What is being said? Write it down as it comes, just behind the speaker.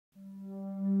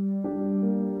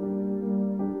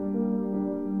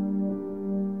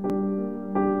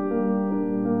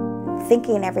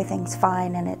thinking everything's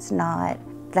fine and it's not,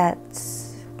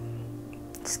 that's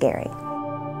scary.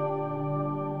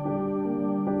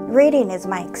 Reading is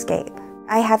my escape.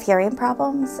 I have hearing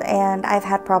problems, and I've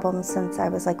had problems since I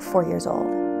was like 4 years old.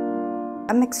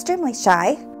 I'm extremely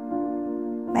shy.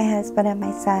 My husband and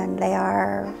my son,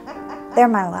 they're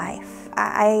my life.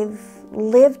 I've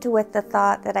lived with the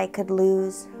thought that I could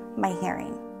lose my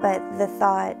hearing, but the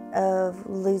thought of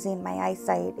losing my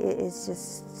eyesight is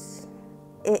just,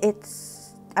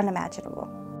 it's unimaginable.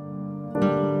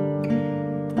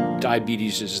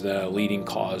 Diabetes is the leading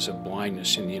cause of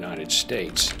blindness in the United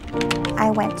States. I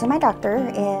went to my doctor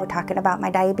and we're talking about my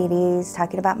diabetes,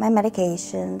 talking about my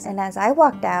medications, and as I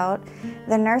walked out,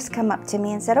 the nurse came up to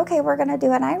me and said, okay, we're gonna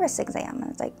do an iris exam.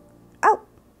 And it's like, oh,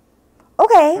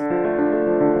 okay.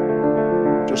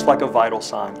 Just like a vital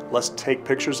sign, let's take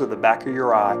pictures of the back of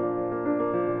your eye.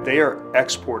 They are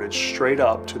exported straight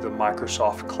up to the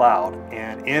Microsoft cloud,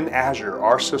 and in Azure,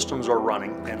 our systems are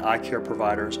running and eye care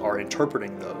providers are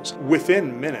interpreting those.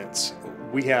 Within minutes,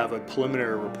 we have a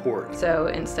preliminary report. So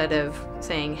instead of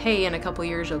saying, hey, in a couple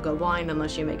years you'll go blind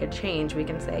unless you make a change, we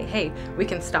can say, hey, we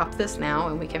can stop this now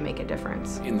and we can make a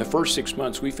difference. In the first 6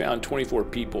 months, we found 24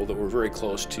 people that were very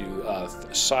close to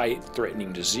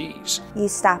sight-threatening disease. You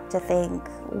stop to think,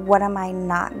 what am I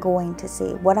not going to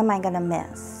see? What am I going to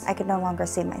miss? I can no longer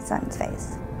see my son's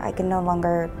face. I can no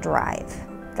longer drive.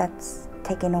 That's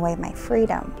taking away my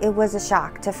freedom. It was a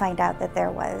shock to find out that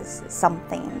there was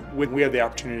something. We have the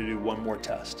opportunity to do one more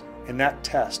test, and that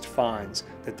test finds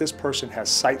that this person has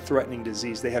sight-threatening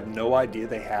disease they have no idea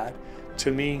they had.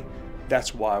 To me,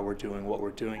 that's why we're doing what we're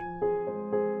doing.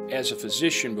 As a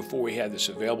physician, before we had this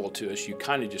available to us, you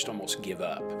kind of just almost give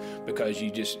up because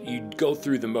you go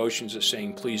through the motions of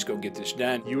saying, please go get this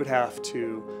done. You would have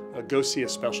to go see a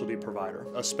specialty provider,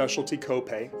 a specialty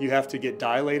copay. You have to get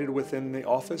dilated within the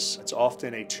office. It's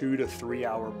often a 2 to 3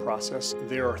 hour process.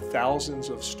 There are thousands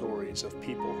of stories of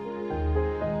people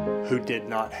who did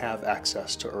not have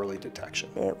access to early detection.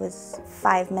 It was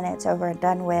 5 minutes over and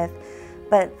done with,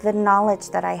 but the knowledge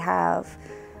that I have,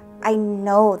 I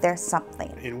know there's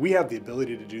something. And we have the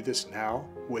ability to do this now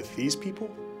with these people.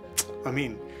 I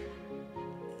mean,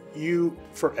 you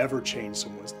forever change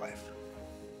someone's life.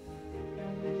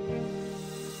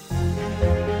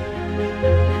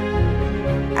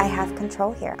 I have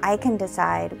control here. I can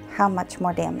decide how much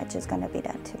more damage is going to be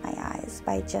done to my eyes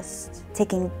by just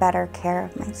taking better care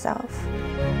of myself.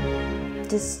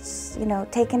 Just,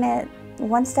 taking it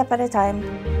one step at a time.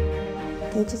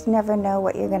 You just never know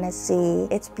what you're going to see.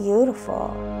 It's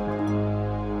beautiful.